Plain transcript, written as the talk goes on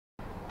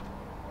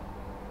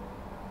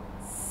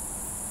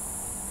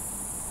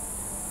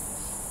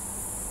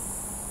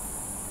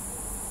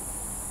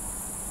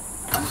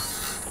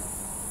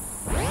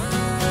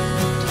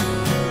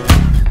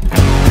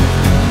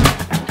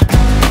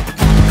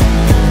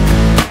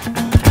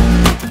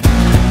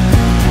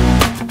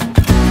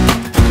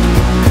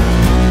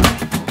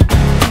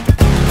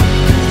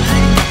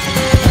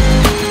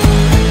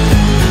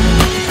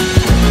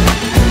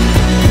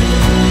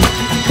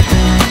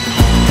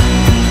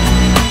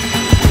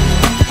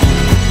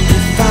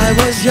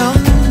was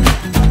young,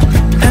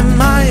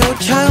 am I your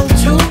child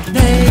to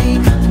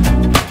name?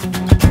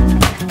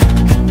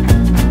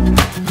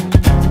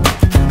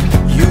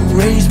 You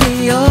raised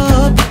me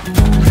up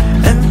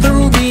and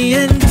threw me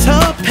into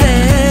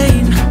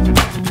pain.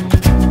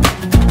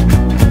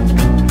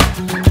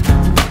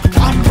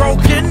 I'm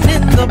broken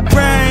in the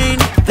brain,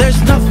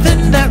 there's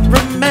nothing that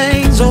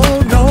remains,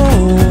 oh no.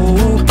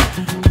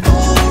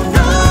 Oh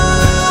no.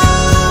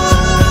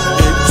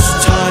 It's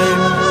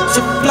time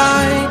to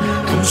fly,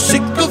 I'm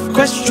sick of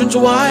questions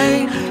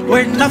why.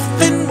 We're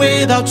nothing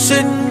without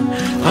sin,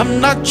 I'm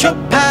not your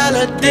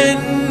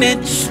paladin.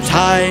 It's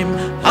time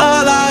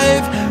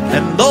alive,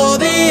 and though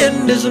the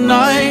end is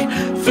nigh,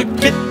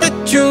 forget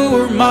that you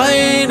were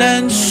mine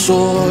and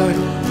soar.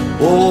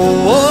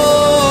 Oh,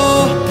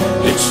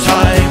 oh, it's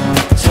time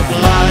to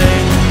fly.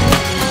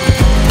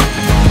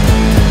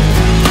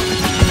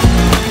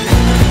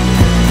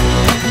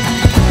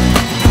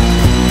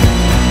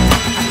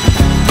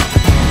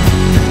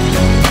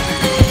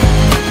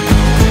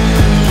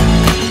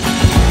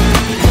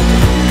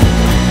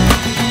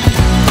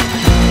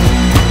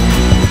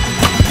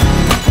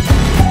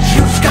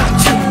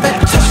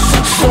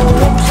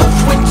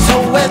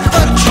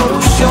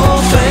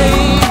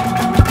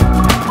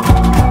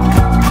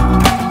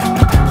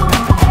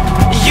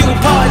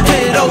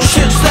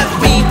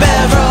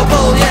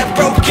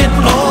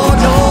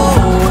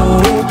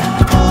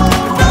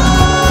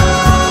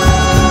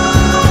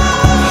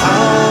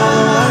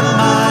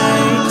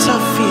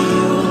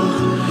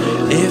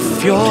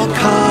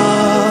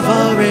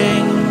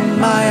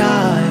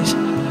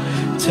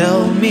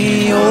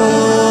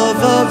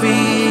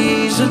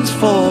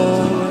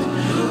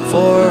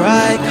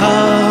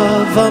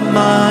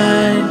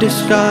 My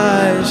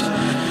disguise.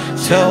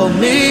 Tell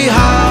me,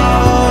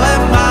 how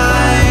am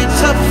I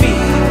to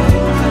feel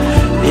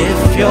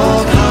if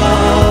you're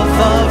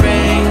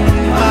covering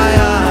my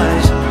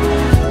eyes?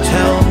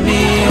 Tell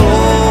me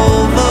all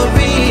the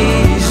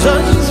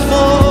reasons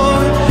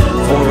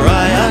for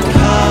I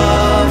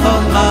uncover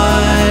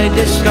my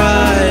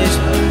disguise.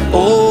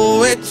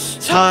 Oh, it's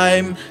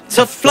time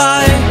to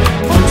fly,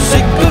 I'm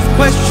sick of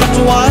questions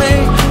why.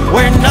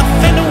 We're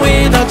nothing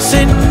without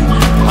sin,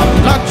 I'm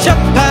not your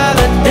past.